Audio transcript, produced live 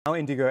Now,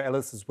 Indigo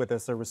Ellis is with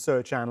us, a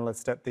research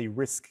analyst at the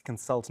risk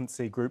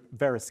consultancy group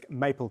Verisk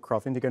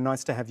Maplecroft. Indigo,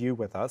 nice to have you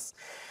with us.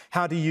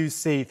 How do you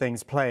see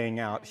things playing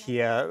out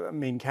here? I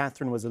mean,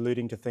 Catherine was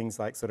alluding to things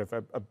like sort of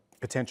a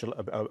potential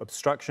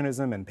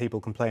obstructionism and people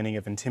complaining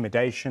of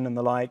intimidation and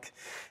the like.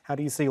 How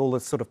do you see all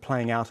this sort of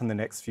playing out in the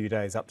next few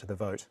days up to the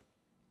vote?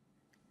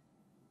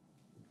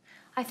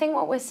 I think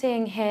what we're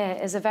seeing here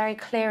is a very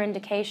clear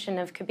indication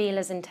of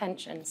Kabila's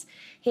intentions.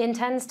 He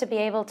intends to be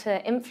able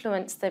to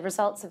influence the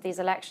results of these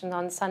elections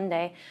on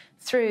Sunday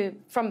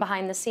from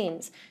behind the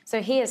scenes.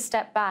 So he has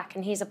stepped back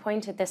and he's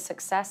appointed this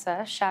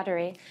successor,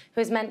 Shadary,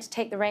 who is meant to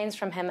take the reins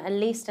from him at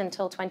least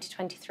until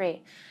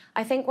 2023.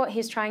 I think what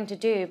he's trying to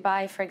do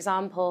by, for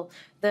example,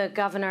 the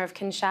governor of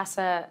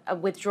Kinshasa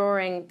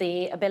withdrawing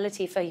the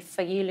ability for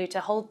Fayulu to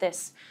hold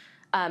this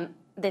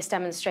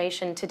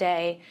demonstration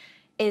today,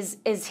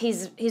 is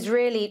he's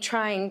really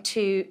trying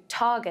to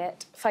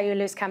target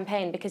Fayulu's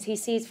campaign because he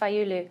sees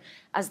Fayulu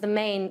as the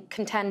main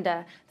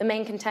contender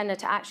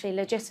to actually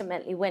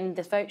legitimately win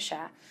the vote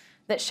share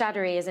that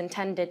Shadary is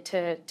intended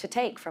to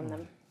take from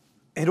them.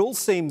 It all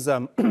seems,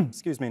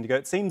 excuse me, Indigo,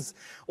 it seems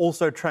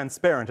also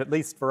transparent, at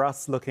least for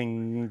us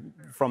looking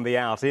from the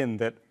out in,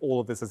 that all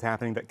of this is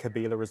happening, that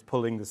Kabila is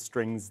pulling the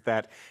strings,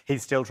 that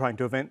he's still trying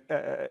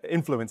to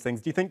influence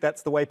things. Do you think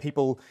that's the way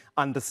people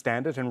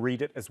understand it and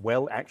read it as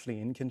well, actually,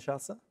 in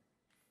Kinshasa?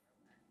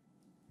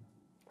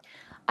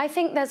 I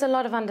think there's a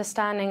lot of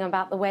understanding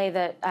about the way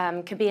that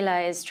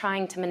Kabila is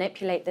trying to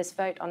manipulate this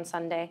vote on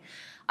Sunday.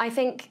 I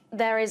think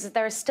there is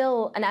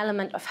still an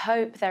element of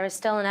hope. There is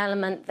still an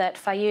element that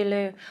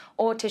Fayulu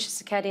or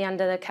Tshisekedi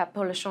under the Cap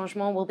pour le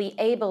Changement will be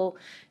able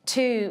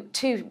to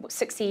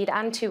succeed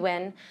and to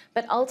win.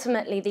 But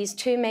ultimately, these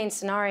two main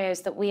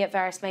scenarios that we at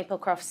Verisk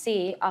Maplecroft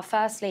see are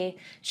firstly,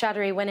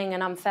 Shadary winning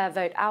an unfair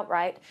vote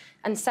outright,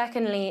 and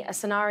secondly, a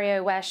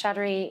scenario where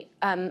Shadary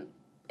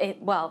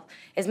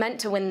is meant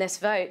to win this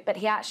vote, but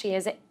he actually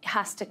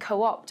has to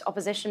co-opt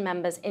opposition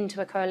members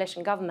into a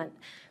coalition government.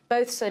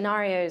 Both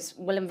scenarios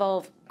will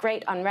involve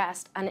great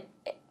unrest and,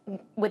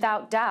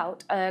 without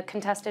doubt, a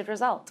contested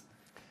result.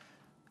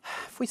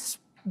 If we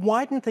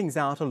widen things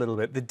out a little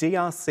bit, the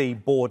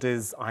DRC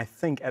borders, I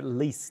think, at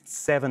least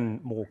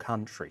 7 more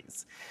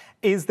countries.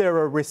 Is there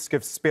a risk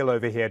of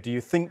spillover here? Do you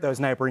think those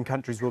neighbouring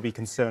countries will be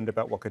concerned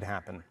about what could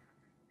happen?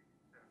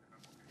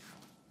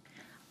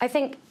 I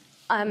think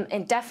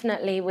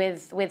definitely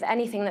with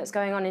anything that's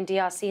going on in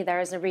DRC, there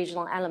is a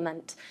regional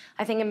element.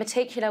 I think in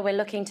particular, we're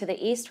looking to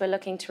the east, we're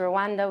looking to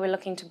Rwanda, we're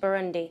looking to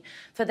Burundi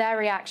for their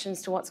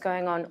reactions to what's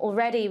going on.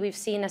 Already, we've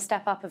seen a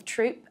step up of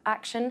troop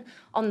action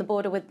on the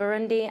border with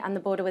Burundi and the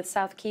border with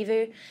South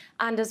Kivu.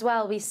 And as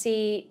well, we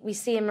see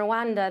in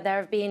Rwanda, there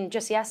have been,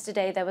 just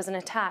yesterday, there was an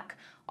attack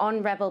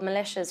on rebel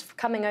militias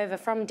coming over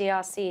from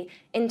DRC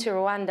into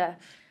Rwanda.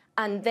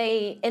 And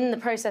they, in the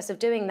process of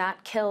doing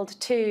that, killed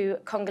 2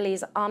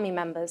 Congolese army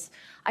members.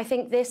 I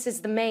think this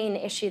is the main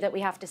issue that we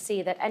have to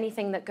see, that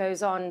anything that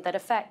goes on that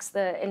affects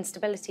the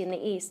instability in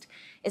the east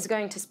is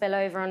going to spill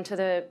over into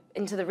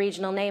the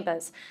regional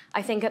neighbours.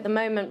 I think at the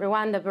moment,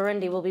 Rwanda,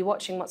 Burundi will be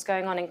watching what's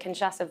going on in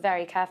Kinshasa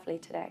very carefully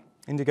today.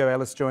 Indigo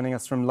Ellis joining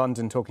us from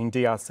London talking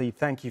DRC.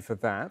 Thank you for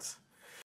that.